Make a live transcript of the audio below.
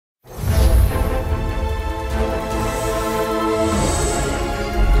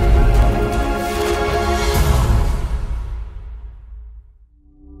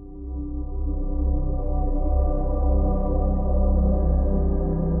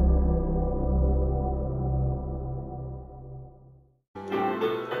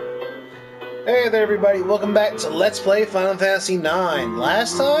Hey there everybody, welcome back to Let's Play Final Fantasy IX.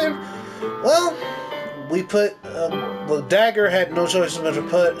 Last time, well, we put, Dagger had no choice but to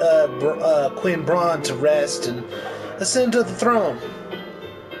put Queen Braun to rest and ascend to the throne.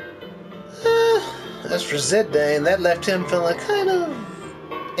 As for Zidane, that left him feeling kind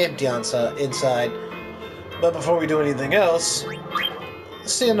of empty inside. But before we do anything else,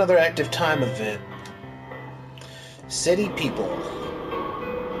 let's see another active time event. City people.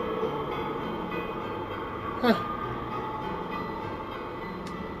 Huh.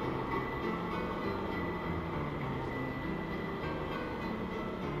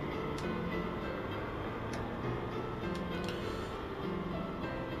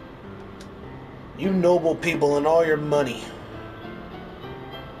 You noble people and all your money.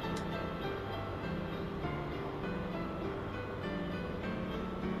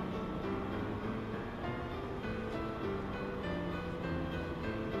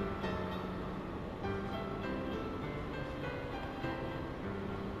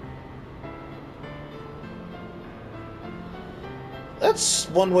 That's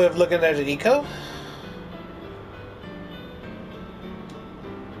one way of looking at it, Eco.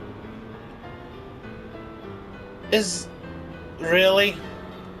 Is... really?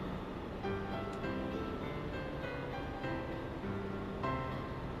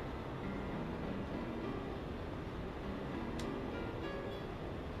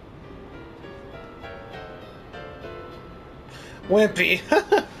 Wimpy.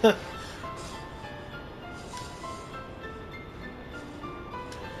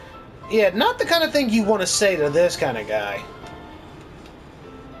 Yeah, not the kind of thing you want to say to this kind of guy.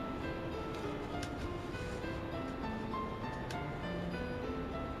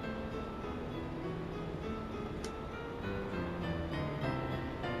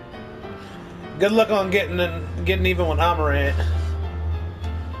 Good luck on getting even with Amarant.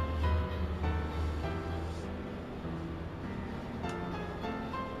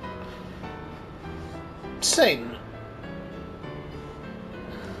 Satan.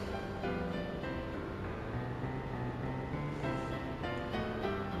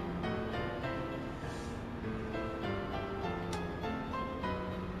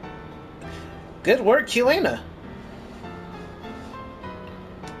 Good work, Helena.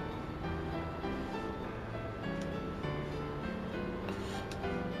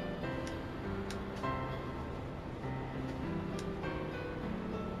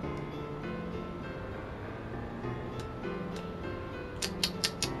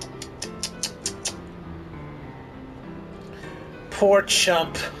 Poor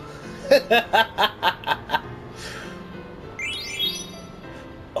chump.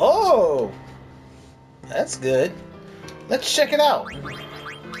 Oh! That's good. Let's check it out.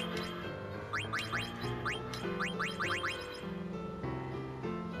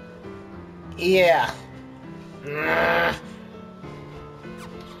 Yeah.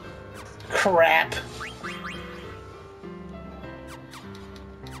 Crap.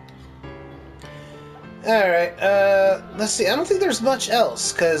 Alright, let's see. I don't think there's much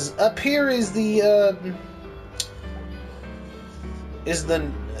else, because up here is the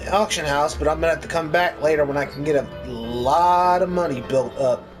auction house, but I'm gonna have to come back later when I can get a lot of money built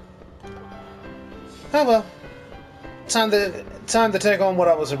up. Oh well. Time to take on what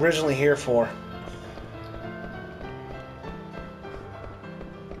I was originally here for.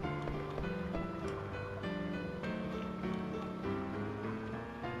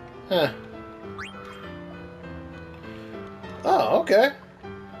 Huh. Oh, okay.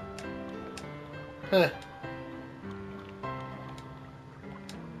 Huh.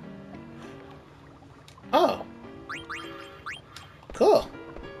 Oh. Cool.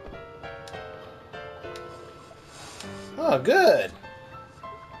 Oh, good.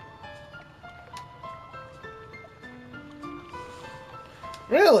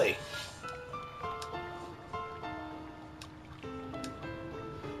 Really?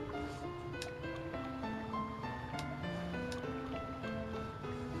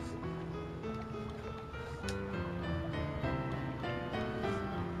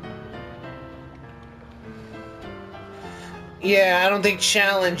 Yeah, I don't think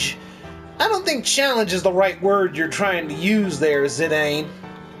challenge is the right word you're trying to use there, Zidane.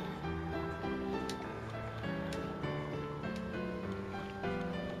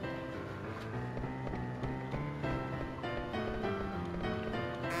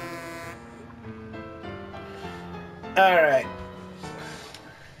 Alright.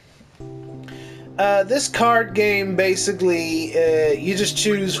 This card game, basically, you just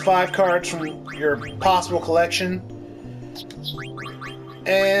choose 5 cards from your possible collection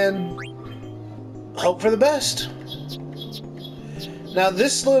and hope for the best. Now,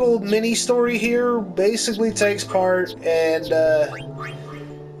 this little mini story here basically takes part, and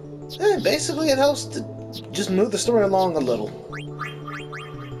basically it helps to just move the story along a little.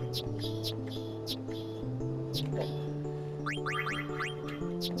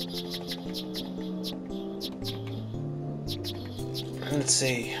 Let's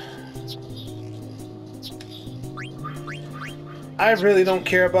see. I really don't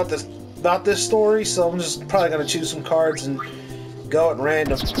care about this story, so I'm just probably gonna choose some cards and go at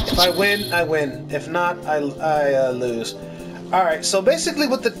random. If I win, I win. If not, I lose. All right. So basically,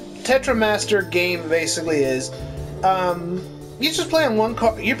 what the Tetramaster game basically is, you're just playing one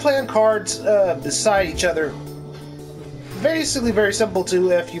card. You're playing cards beside each other. Basically, very simple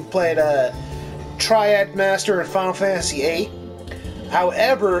too. If you've played Triad Master in Final Fantasy VIII.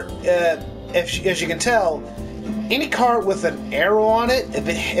 However, as you can tell, any card with an arrow on it, if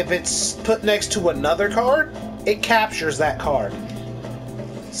it's put next to another card, it captures that card.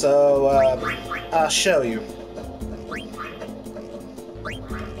 So I'll show you.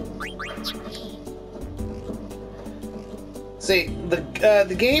 See,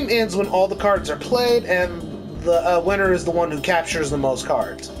 the game ends when all the cards are played, and the winner is the one who captures the most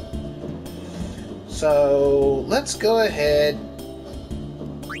cards. So let's go ahead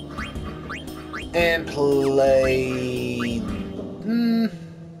and play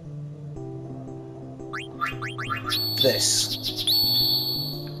this.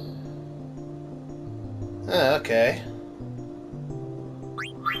 Oh, okay.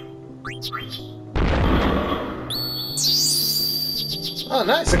 Oh,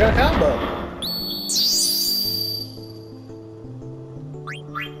 nice! I got a combo.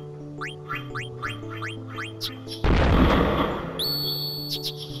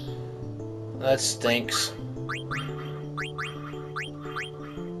 That stinks.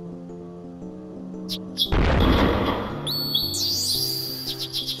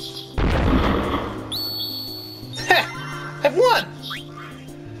 I've won!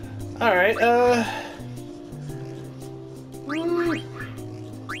 Alright,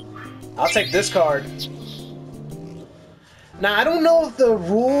 I'll take this card. Now, I don't know if the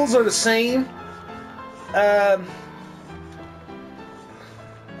rules are the same.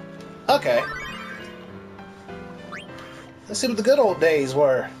 Okay. Let's see what the good old days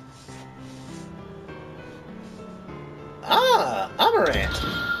were. Ah, Amaranth.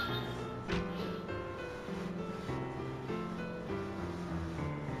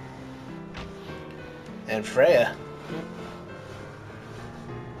 And Freya.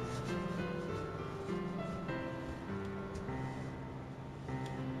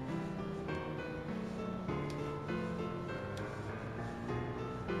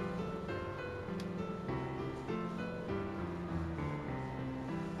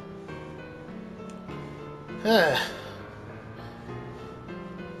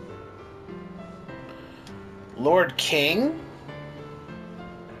 Lord King?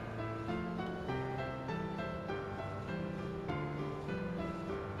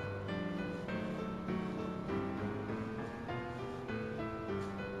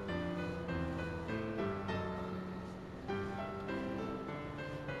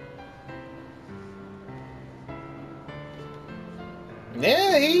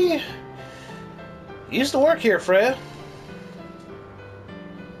 Yeah, he used to work here, Freya.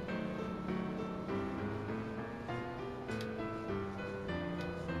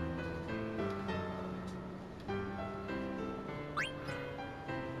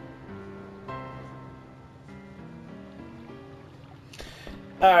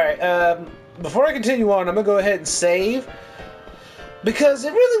 Alright, before I continue on, I'm gonna go ahead and save. Because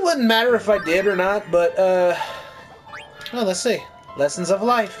it really wouldn't matter if I did or not, but, well, let's see. Lessons of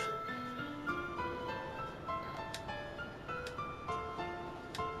life.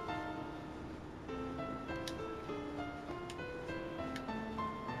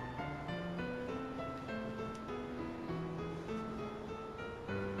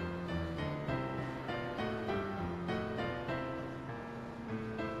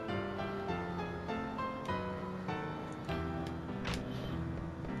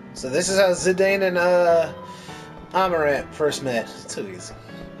 So this is how Zidane and Amaranth first met. It's too easy.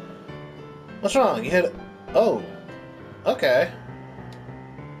 What's wrong? You hit... Oh. Okay.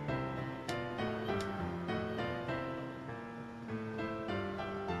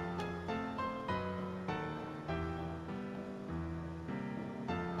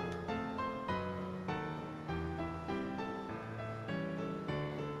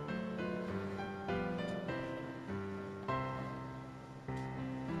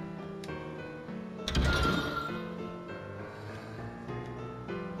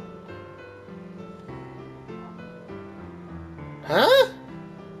 Huh?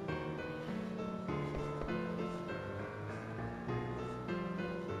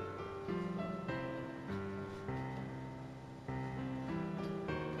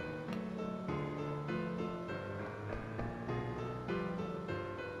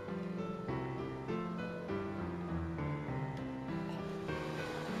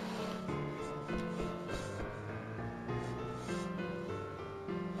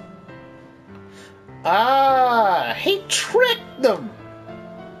 Ah, he tricked them.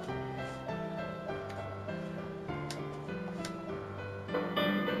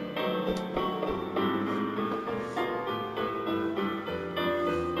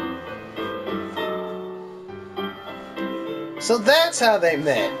 So that's how they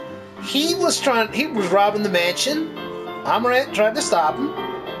met. He was robbing the mansion. Amaranth tried to stop him.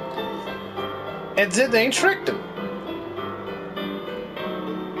 And then they tricked him.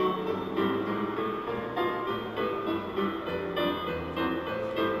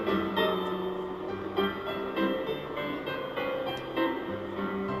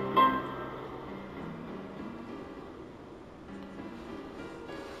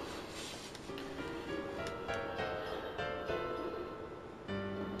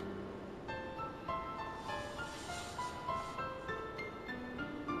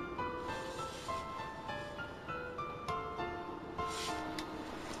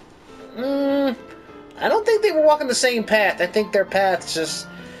 I don't think they were walking the same path. I think their paths just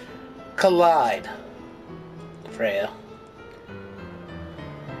collide. Freya.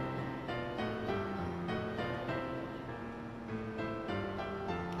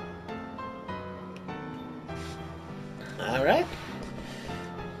 Alright.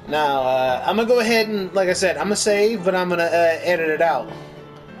 Now, I'm going to go ahead and, like I said, I'm going to save, but I'm going to edit it out.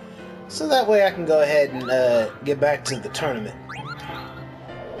 So that way I can go ahead and get back to the tournament.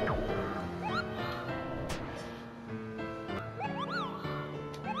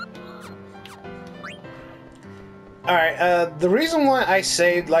 Alright, the reason why I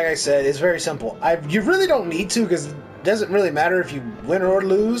saved, like I said, is very simple. You really don't need to, because it doesn't really matter if you win or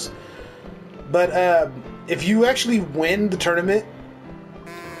lose. But if you actually win the tournament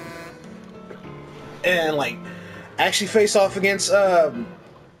and like actually face off against the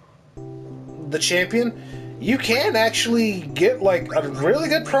champion, you can actually get like a really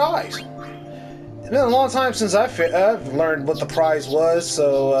good prize. It's been a long time since I've learned what the prize was,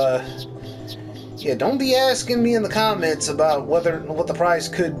 so yeah, don't be asking me in the comments about what the prize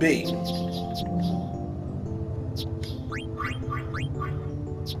could be.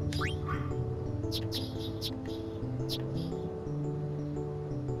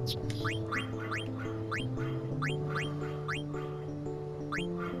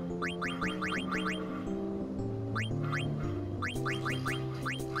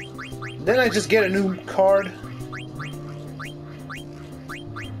 Then I just get a new card.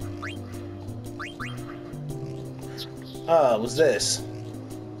 Was this?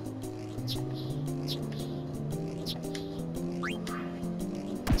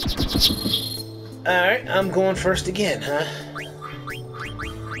 Alright, I'm going first again, huh?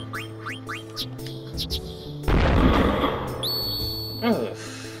 Ugh.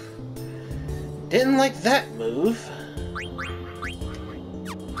 Didn't like that move.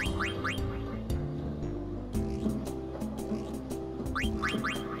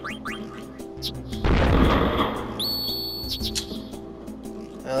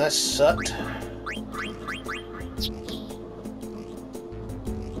 Well, that sucked.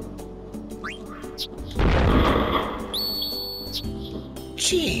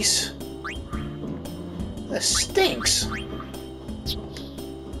 Jeez. That stinks.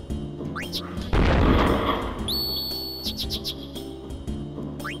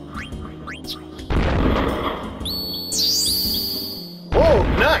 Whoa,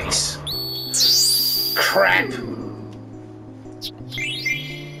 nice. Crap.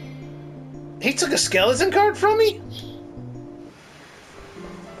 He took a skeleton card from me?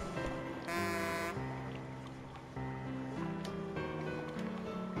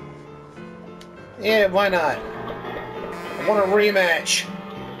 Yeah, why not? I want a rematch.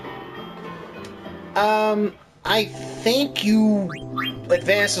 I think you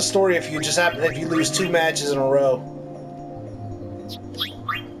advance the story if you lose 2 matches in a row.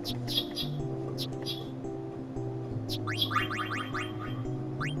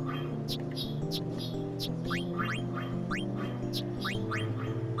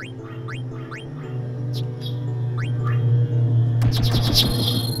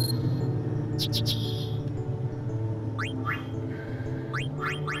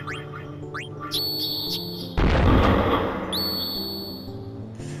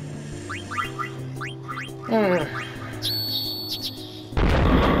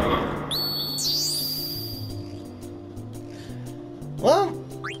 Well,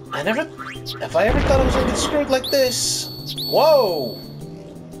 if I ever thought I was gonna get screwed like this. Whoa!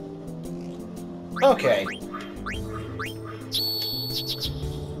 Okay.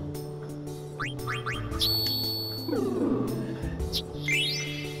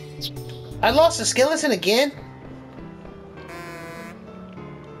 I lost a skeleton again?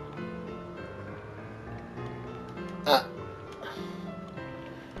 Uh,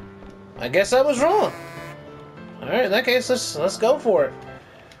 I guess I was wrong. Alright, in that case, let's go for it.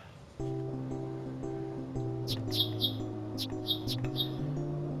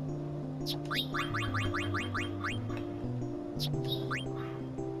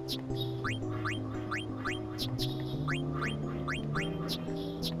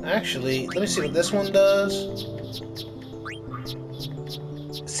 Actually, let me see what this one does.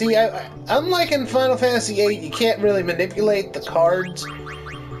 See, unlike in Final Fantasy VIII, you can't really manipulate the cards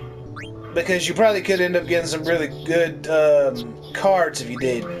because you probably could end up getting some really good cards if you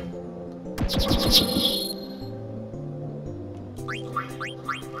did.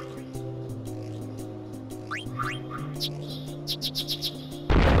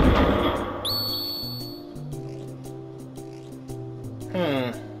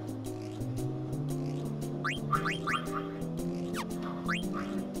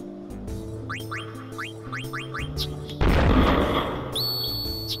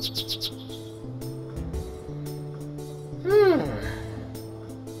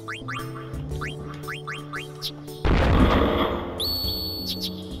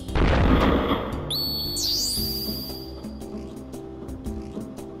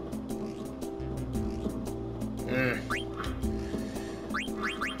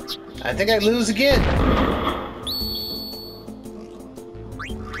 I think I lose again.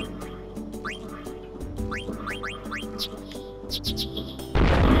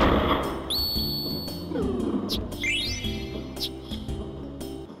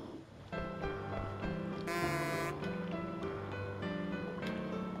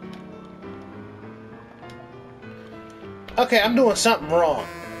 Okay, I'm doing something wrong.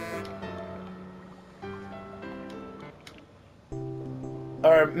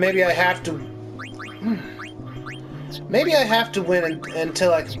 Or maybe I have to... Maybe I have to win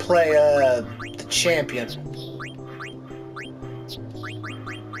until I can play the champion.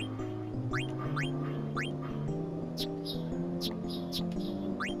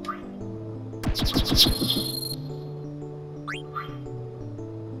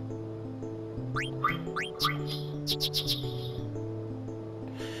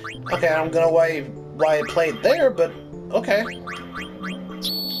 Okay, I don't know why I played there, but okay.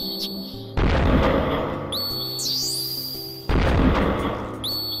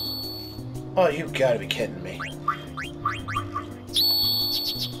 Oh, you gotta be kidding me.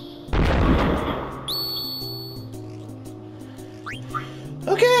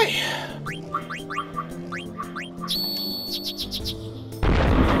 Okay.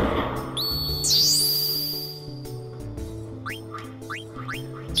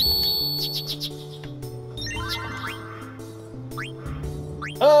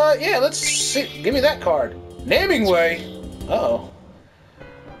 Yeah, let's see. Give me that card. Naming way. Uh-oh.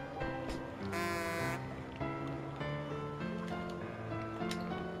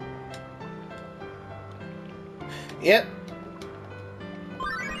 Yep.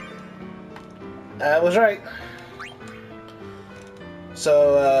 I was right.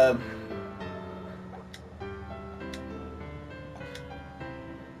 So,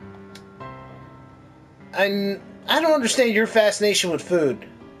 I don't understand your fascination with food.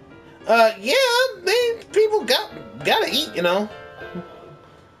 Yeah, people gotta eat, you know.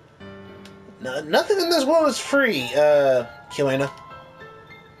 No, nothing in this world is free, Kiwena.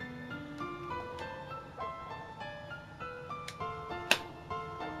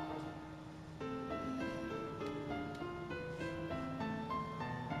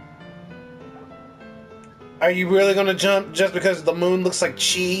 Are you really gonna jump just because the moon looks like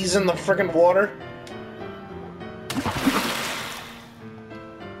cheese in the frickin' water?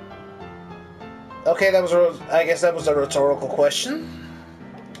 Okay, I guess that was a rhetorical question.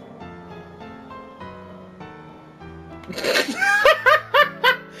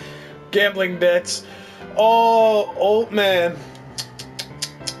 Gambling debts. Oh, old man.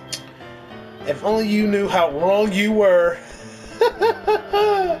 If only you knew how wrong you were.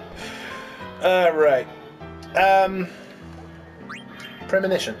 Alright.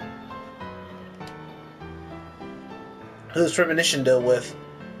 Premonition. Who's Premonition deal with?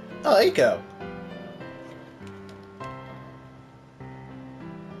 Oh, Eiko.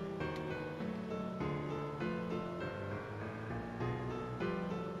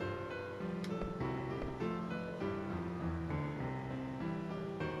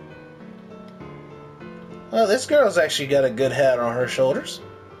 Well, this girl's actually got a good head on her shoulders.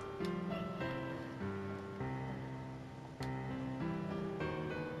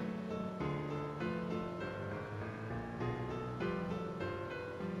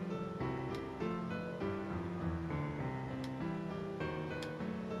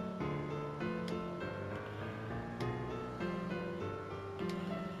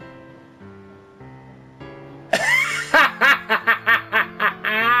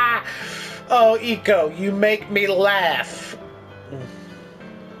 Eco, you make me laugh.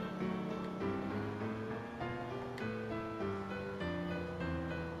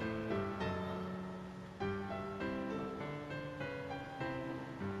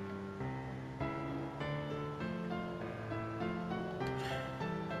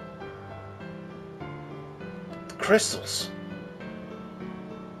 Crystals.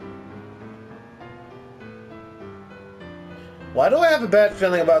 Why do I have a bad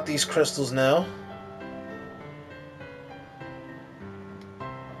feeling about these crystals now?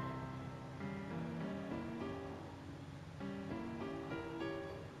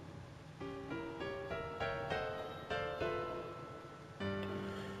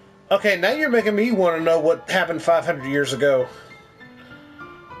 Okay, now you're making me want to know what happened 500 years ago.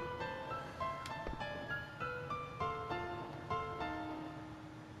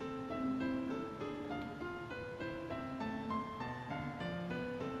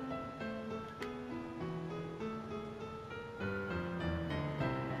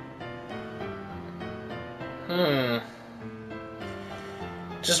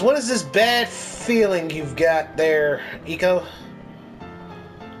 Just what is this bad feeling you've got there, Eco?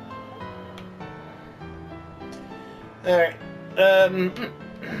 Alright.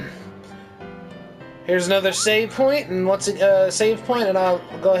 Here's another save point, and once save point, and I'll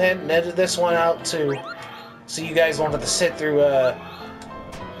go ahead and edit this one out too, so you guys won't have to sit through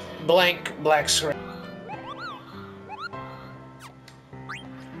blank black screen.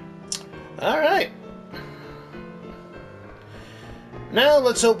 Alright. Now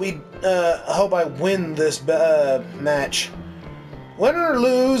let's hope I win this match. Win or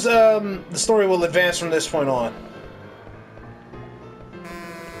lose, the story will advance from this point on.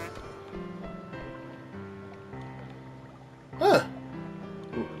 Huh.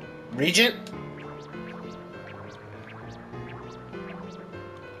 Regent?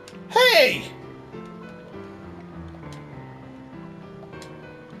 Hey!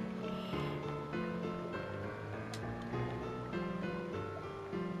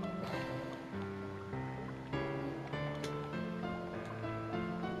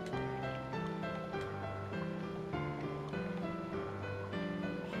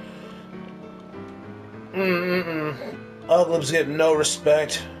 Uglib's getting no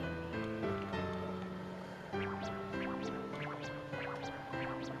respect.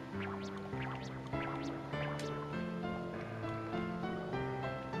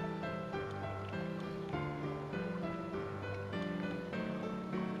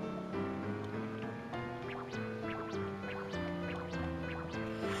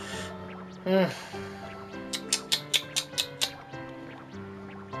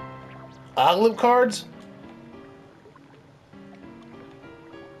 Uglib cards?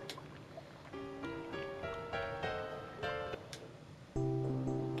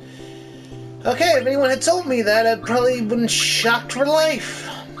 Okay, if anyone had told me that, I'd probably been shocked for life.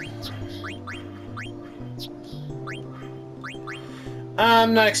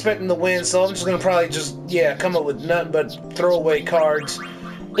 I'm not expecting to win, so I'm just gonna probably come up with nothing but throwaway cards.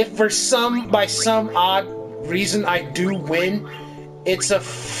 If by some odd reason I do win, it's a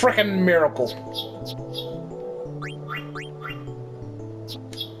frickin' miracle.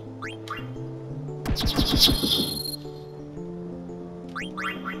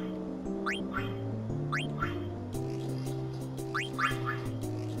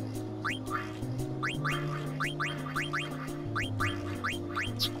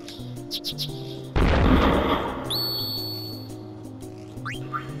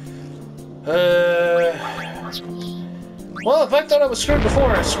 Well, if I thought I was screwed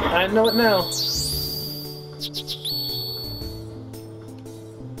before, I know it now.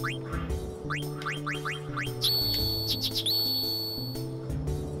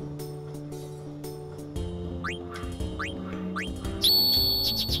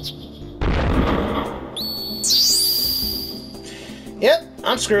 Yep,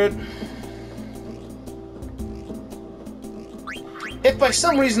 I'm screwed. If by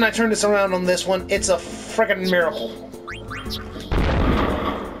some reason I turn this around on this one, it's a frickin' miracle.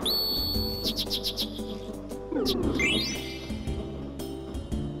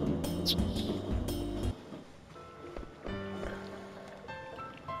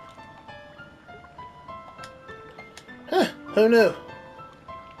 Huh, who knew?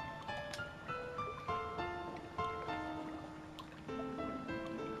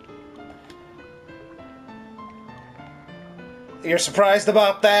 You're surprised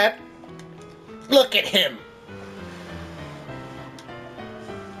about that? Look at him!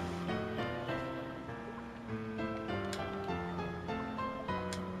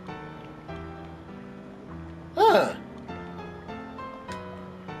 Huh.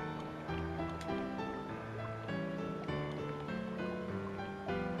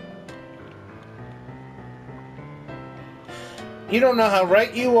 You don't know how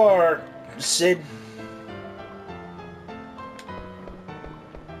right you are, Sid.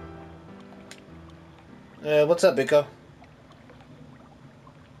 What's up, Biko?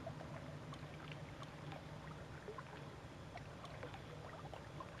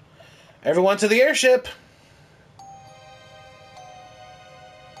 Everyone to the airship!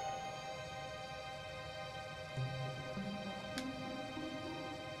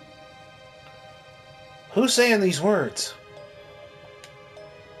 Who's saying these words?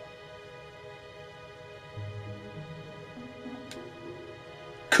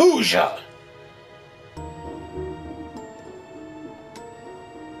 Kuja!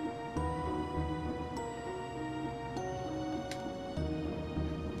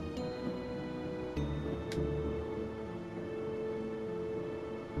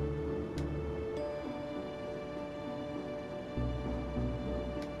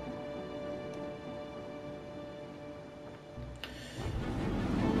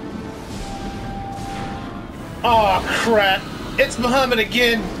 Aw, crap! It's Muhammad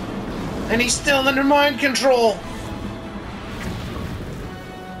again! And he's still under mind control!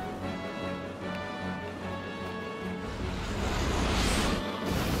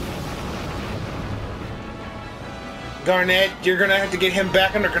 Garnett, you're gonna have to get him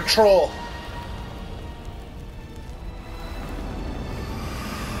back under control.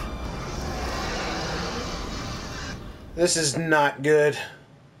 This is not good.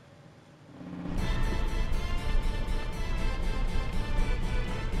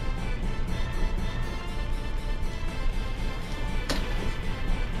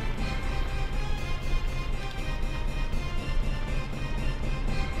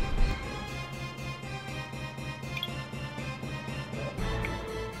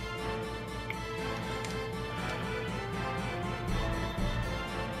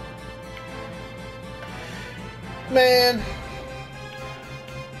 Man,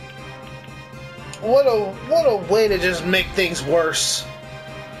 what a way to just make things worse.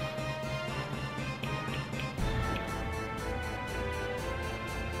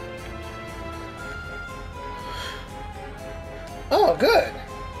 Oh, good.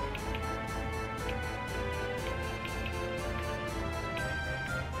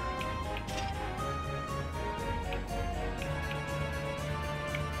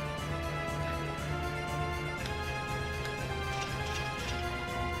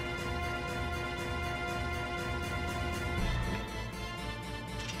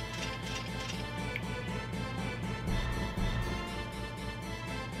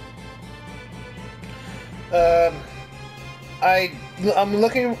 I'm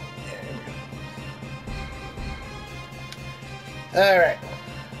looking. All right.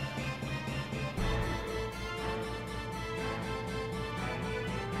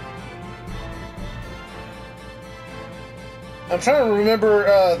 I'm trying to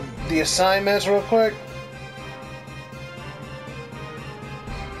remember the assignments real quick.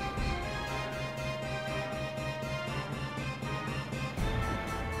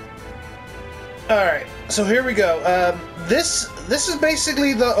 All right. So here we go. This is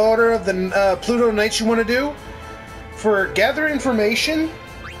basically the order of the Pluto Nights you want to do. For gather information,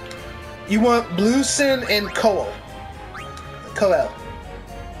 you want Bluesin and Coel.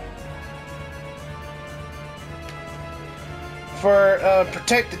 For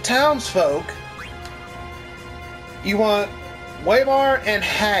protect the townsfolk, you want Weimar and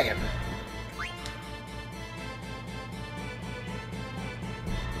Hagen.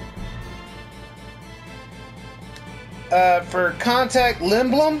 For contact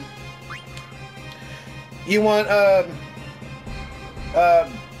Lindblom, you want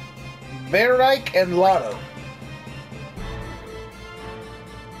Bearreich and Lotto.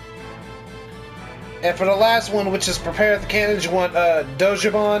 And for the last one, which is prepare the cannons, you want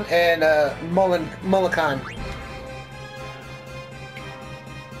Dojibon and Mullikan.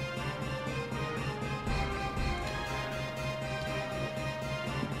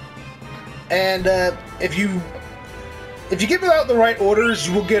 And if you give out the right orders,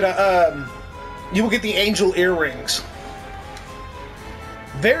 you will get the angel earrings.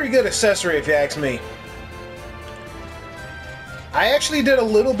 Very good accessory, if you ask me. I actually did a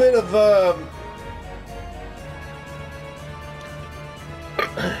little bit of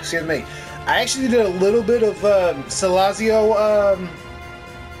excuse me. I actually did a little bit of Salazio,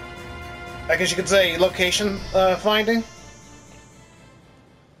 I guess you could say, location finding.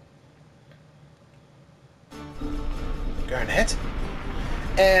 Garnett.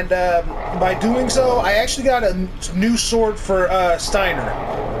 And by doing so, I actually got a new sword for Steiner.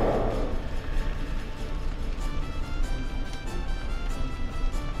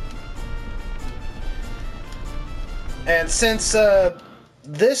 And since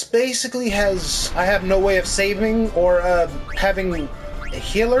this basically has, I have no way of saving or having a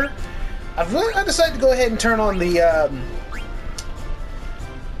healer, I decided to go ahead and turn on the.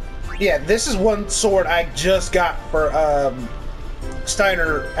 Yeah, this is one sword I just got for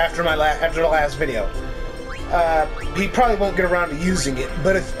Steiner after the last video. He probably won't get around to using it,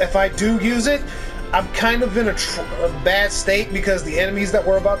 but if I do use it, I'm kind of in a bad state because the enemies that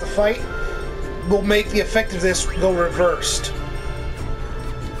we're about to fight will make the effect of this go reversed.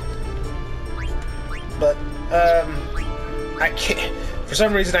 But I can't. For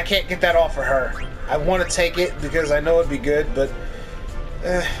some reason, I can't get that off of her. I want to take it because I know it'd be good, but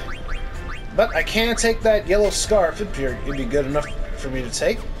I can take that yellow scarf. It'd be good enough for me to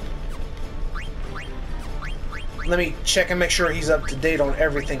take. Let me check and make sure he's up to date on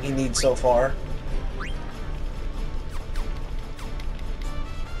everything he needs so far.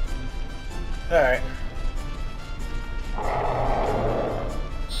 Alright.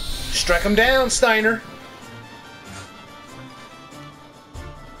 Strike him down, Steiner!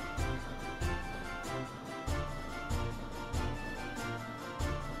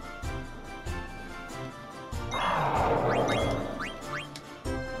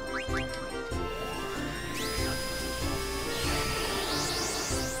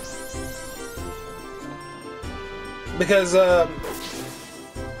 Because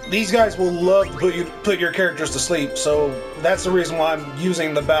these guys will love to put your characters to sleep, so that's the reason why I'm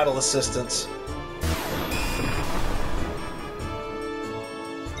using the battle assistance.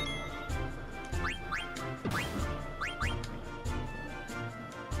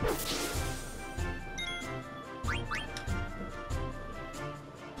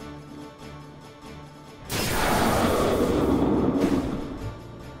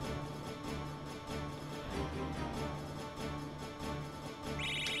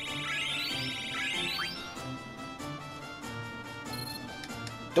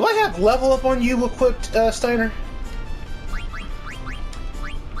 Do I have level up on you equipped, Steiner?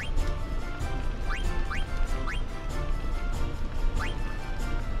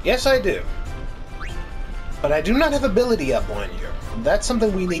 Yes, I do. But I do not have ability up on you. That's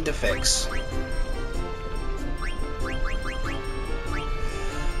something we need to fix.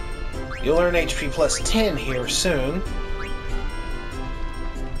 You'll earn HP plus 10 here soon.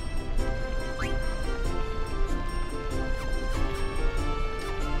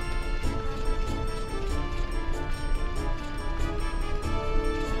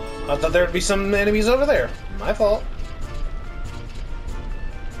 I thought there'd be some enemies over there. My fault.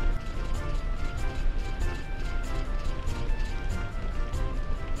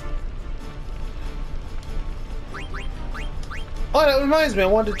 Oh, that reminds me. I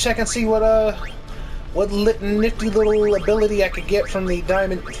wanted to check and see what nifty little ability I could get from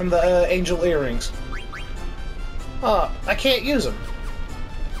the angel earrings. Oh, I can't use them.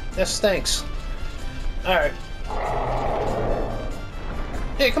 That stinks. All right.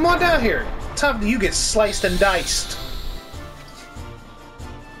 Hey, come on down here. Time for you get sliced and diced.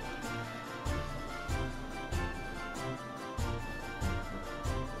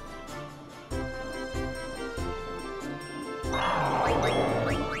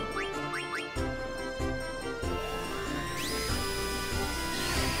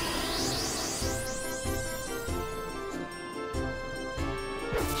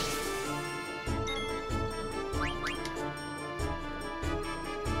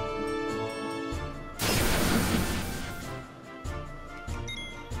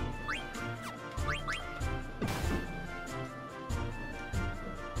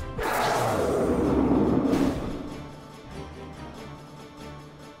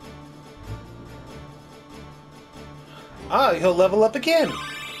 Ah, he'll level up again.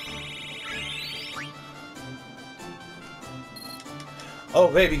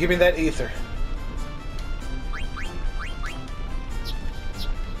 Oh, baby, give me that ether.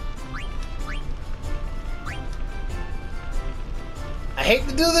 I hate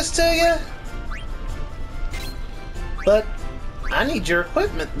to do this to you, but I need your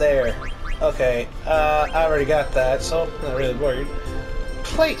equipment there. Okay, I already got that, so I'm not really worried.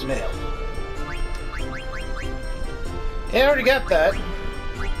 Plate mail. Yeah, I already got that.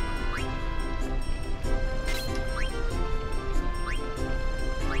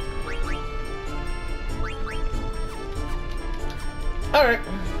 Alright.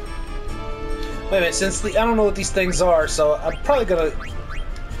 Wait a minute, since I don't know what these things are, so I'm probably gonna...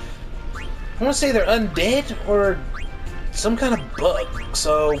 I want to say they're undead or some kind of bug,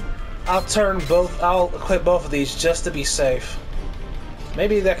 so I'll equip both of these just to be safe.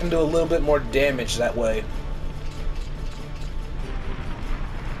 Maybe that can do a little bit more damage that way.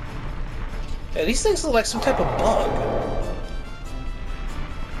 Yeah, these things look like some type of bug.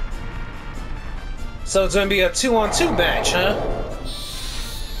 So it's gonna be a 2-on-2 match, huh?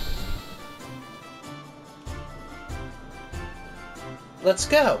 Let's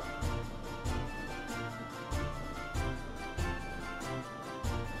go.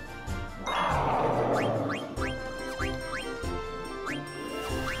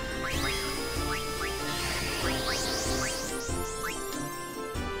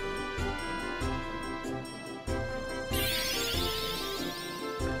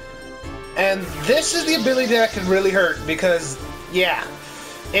 And this is the ability that can really hurt because, yeah,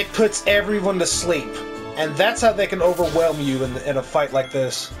 it puts everyone to sleep. And that's how they can overwhelm you in a fight like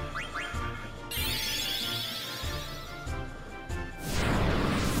this.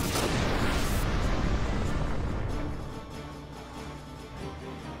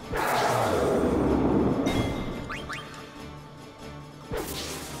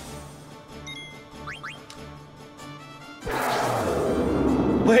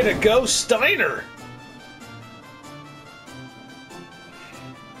 Way to go, Steiner!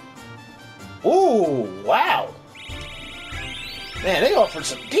 Ooh, wow! Man, they offered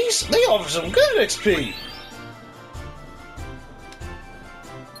some decent. They offered some good XP.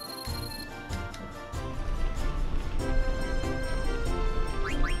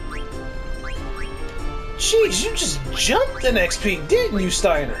 Jeez, you just jumped in XP, didn't you,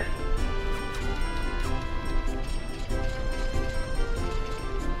 Steiner?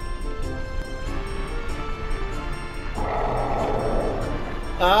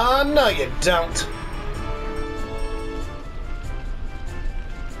 Ah, no you don't.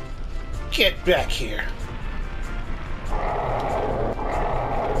 Get back here.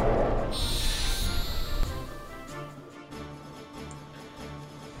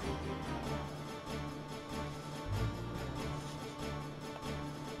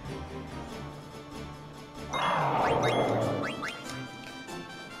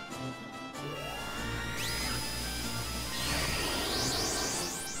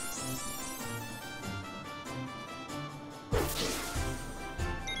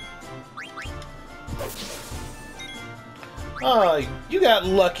 Oh, you got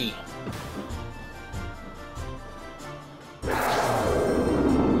lucky.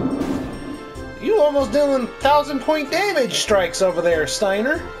 You almost doing 1,000-point damage strikes over there,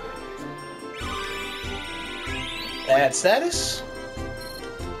 Steiner. Add status.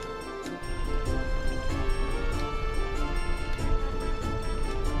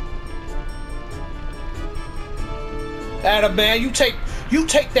 Adam, man, you take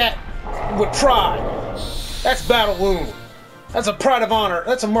that with pride. That's battle wound. That's a pride of honor.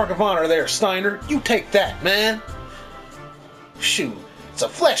 That's a mark of honor there, Steiner. You take that, man. Shoot. It's a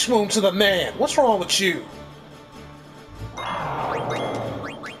flesh wound to the man. What's wrong with you?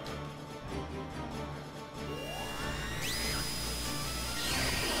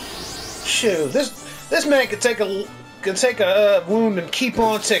 Shoot. This man could take a wound and keep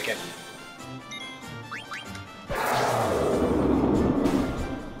on ticking.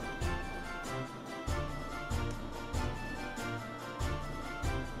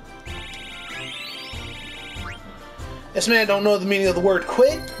 This man don't know the meaning of the word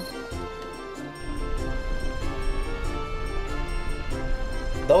quit.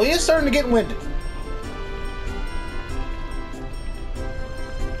 Though he is starting to get winded.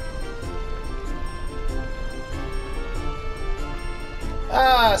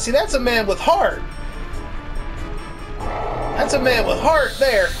 Ah, see, that's a man with heart. That's a man with heart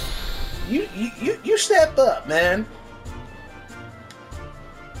there. You step up, man.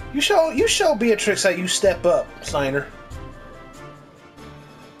 You show Beatrix how you step up, Steiner.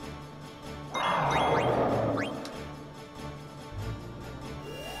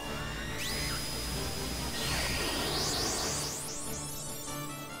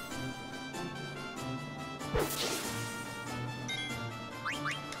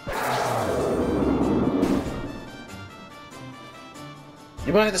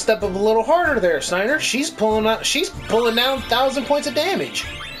 You might have to step up a little harder there, Steiner. She's pulling down 1,000 points of damage.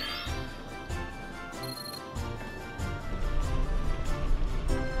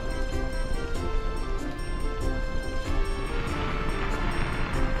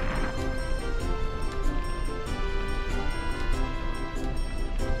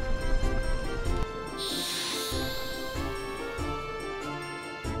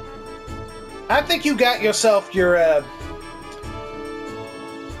 I think you got yourself your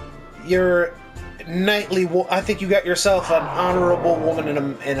knightly. I think you got yourself an honorable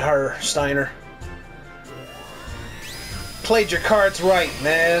woman in her, Steiner. Played your cards right,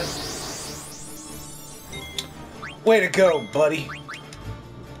 man. Way to go, buddy.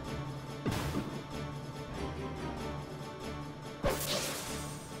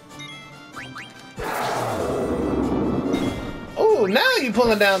 now you're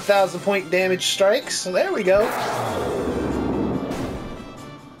pulling down 1,000-point damage strikes. So there we go.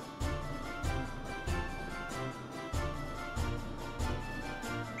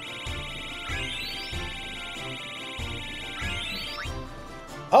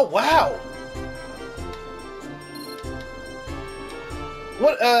 Oh, wow.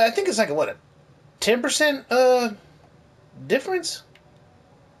 What, I think it's like a, what, a 10% difference?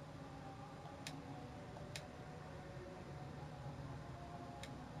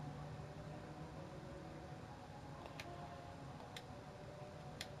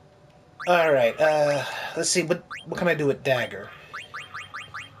 Alright, let's see, what can I do with Dagger?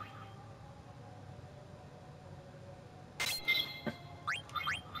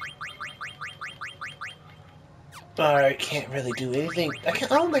 Alright, can't really do anything. I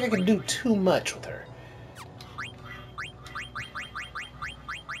don't think I can do too much with her.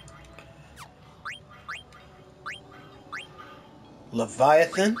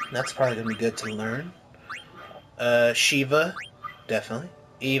 Leviathan, that's probably going to be good to learn. Shiva, definitely.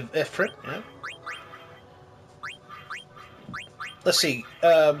 Ifrit, yeah. Let's see,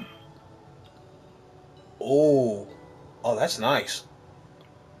 oh, that's nice.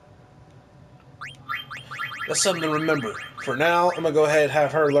 That's something to remember. For now, I'm going to go ahead and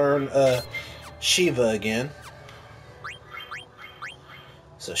have her learn, Shiva again.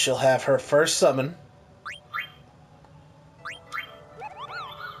 So she'll have her first summon.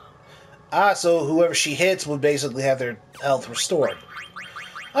 Ah, so whoever she hits would basically have their health restored.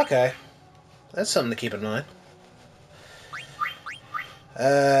 Okay. That's something to keep in mind.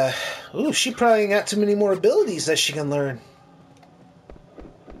 Ooh, she probably ain't got too many more abilities that she can learn.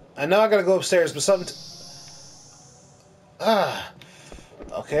 I know I gotta go upstairs, but something...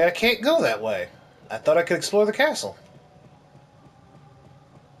 Okay, I can't go that way. I thought I could explore the castle.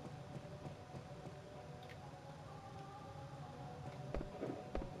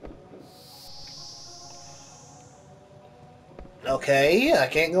 Okay, I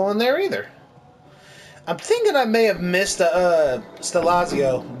can't go in there either. I'm thinking I may have missed a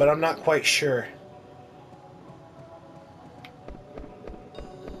Stelazio, but I'm not quite sure.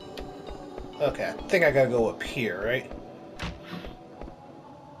 Okay, I think I gotta go up here, right?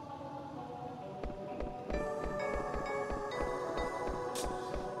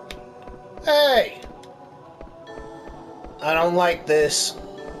 Hey! I don't like this.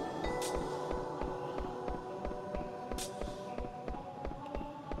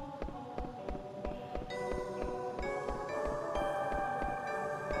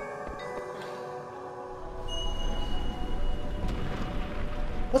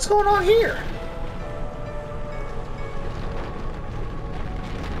 What's going on here?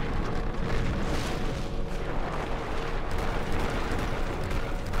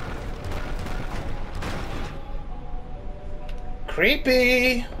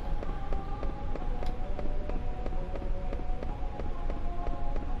 Creepy.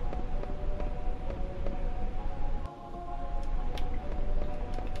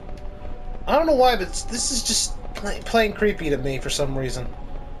 I don't know why, but this is just plain creepy to me for some reason.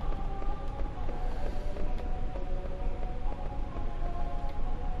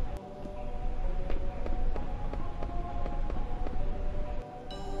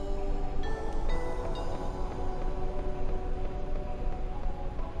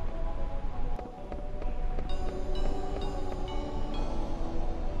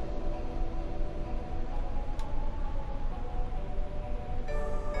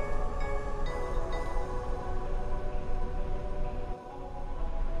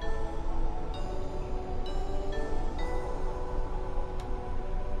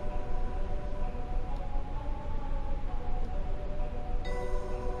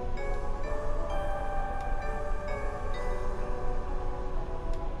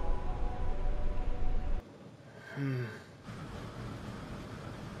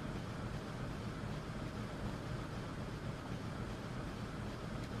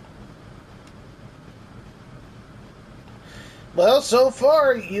 Well, so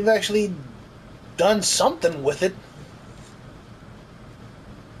far, you've actually done something with it.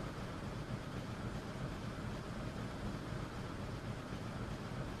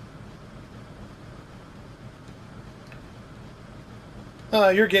 Oh,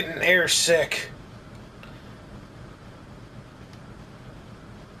 you're getting air sick.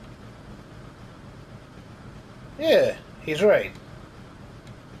 Yeah, he's right.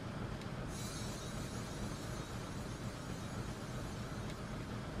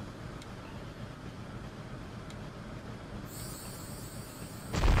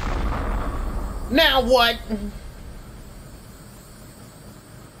 Now what?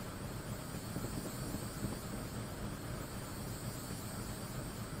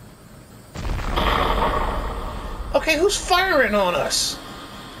 Hey, who's firing on us?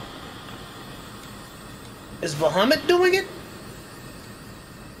 Is Bahamut doing it?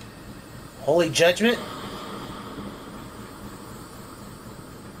 Holy Judgment?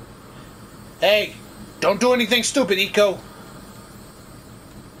 Hey, don't do anything stupid, Eco.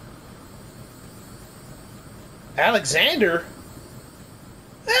 Alexander?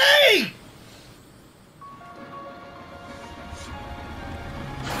 Hey!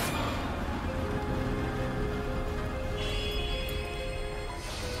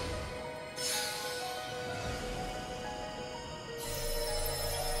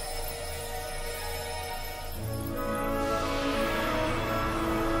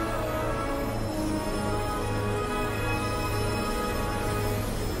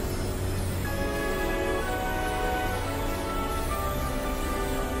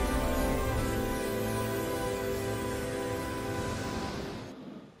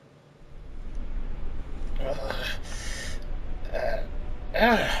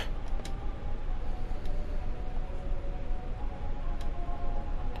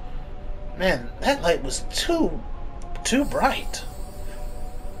 Man, that light was too bright.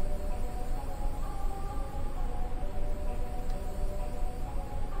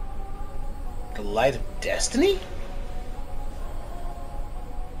 The light of destiny?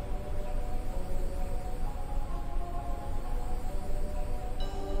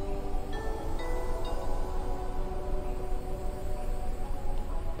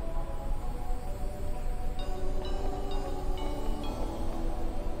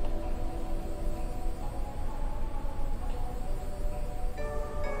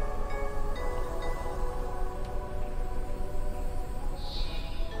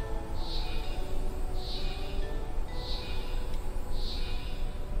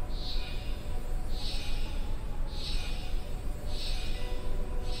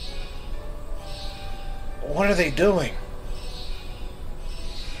 What are they doing?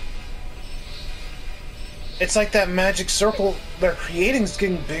 It's like that magic circle they're creating is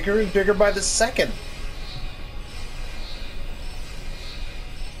getting bigger and bigger by the second.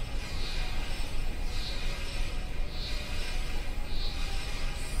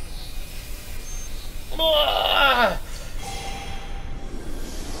 Ah!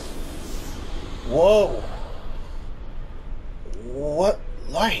 Whoa. What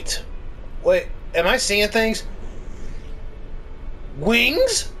light? Wait, am I seeing things?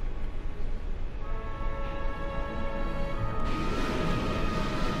 Wings?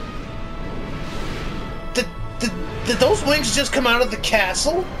 Did those wings just come out of the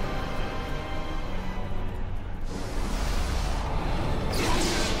castle?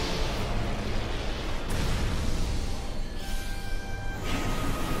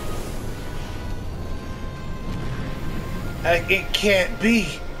 It can't be.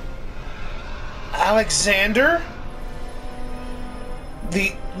 Alexander?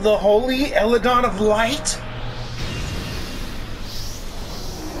 The holy Eladon of light?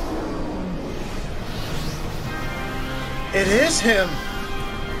 It is him.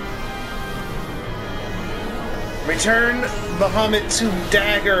 Return Bahamut to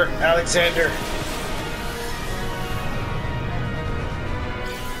Dagger, Alexander.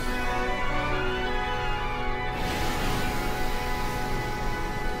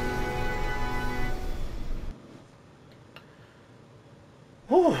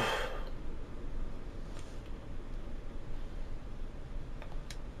 Whew.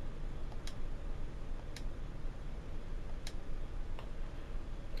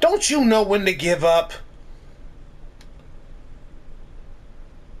 Don't you know when to give up?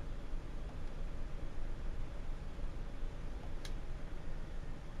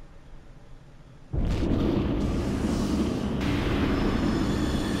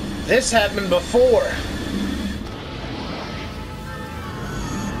 This happened before.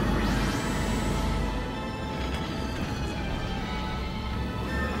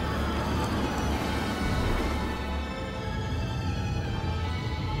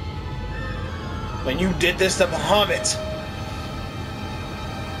 When you did this to Bahamut.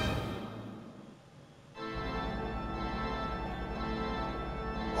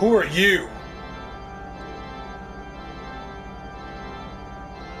 Who are you?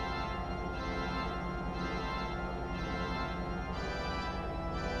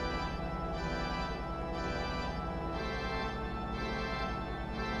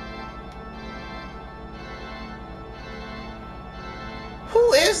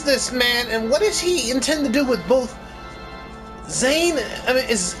 Who is this man, and what does he intend to do with both Zane,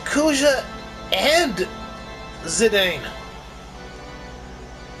 is Kuja and Zidane?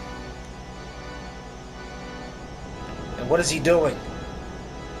 And what is he doing?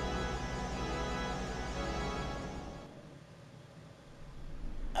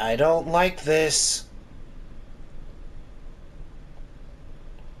 I don't like this.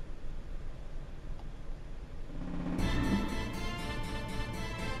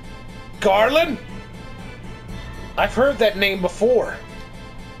 Garland? I've heard that name before.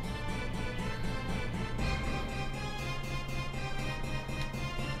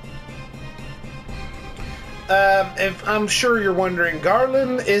 If I'm sure you're wondering,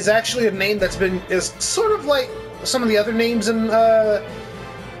 Garland is actually a name is sort of like some of the other names in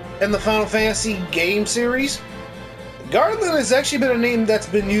the Final Fantasy game series. Garland has actually been a name that's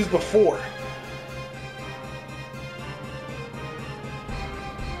been used before.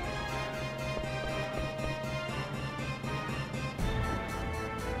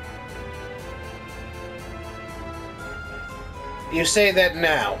 You say that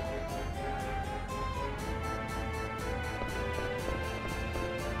now.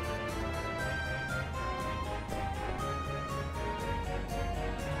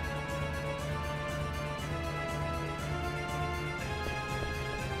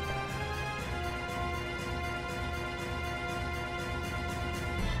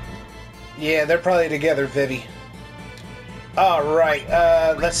 Yeah, they're probably together, Vivi. Alright,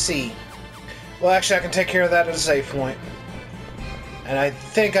 let's see. Well, actually, I can take care of that at a save point. And I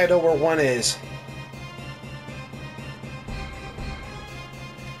think I know where one is.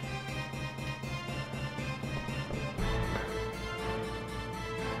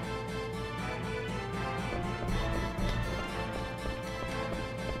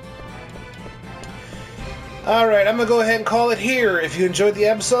 Alright, I'm going to go ahead and call it here. If you enjoyed the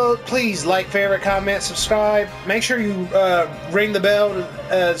episode, please like, favorite, comment, subscribe. Make sure you ring the bell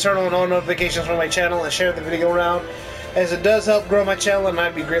to turn on all notifications from my channel and share the video around, as it does help grow my channel and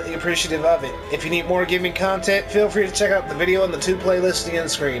I'd be greatly appreciative of it. If you need more gaming content, feel free to check out the video and the 2 playlists on the end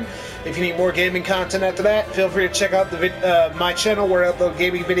screen. If you need more gaming content after that, feel free to check out my channel where I upload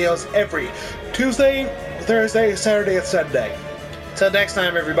gaming videos every Tuesday, Thursday, Saturday, and Sunday. Till next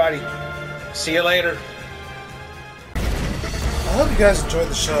time, everybody. See you later. I hope you guys enjoyed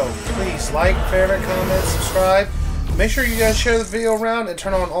the show. Please like, favorite, comment, subscribe. Make sure you guys share the video around and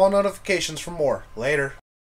turn on all notifications for more. Later.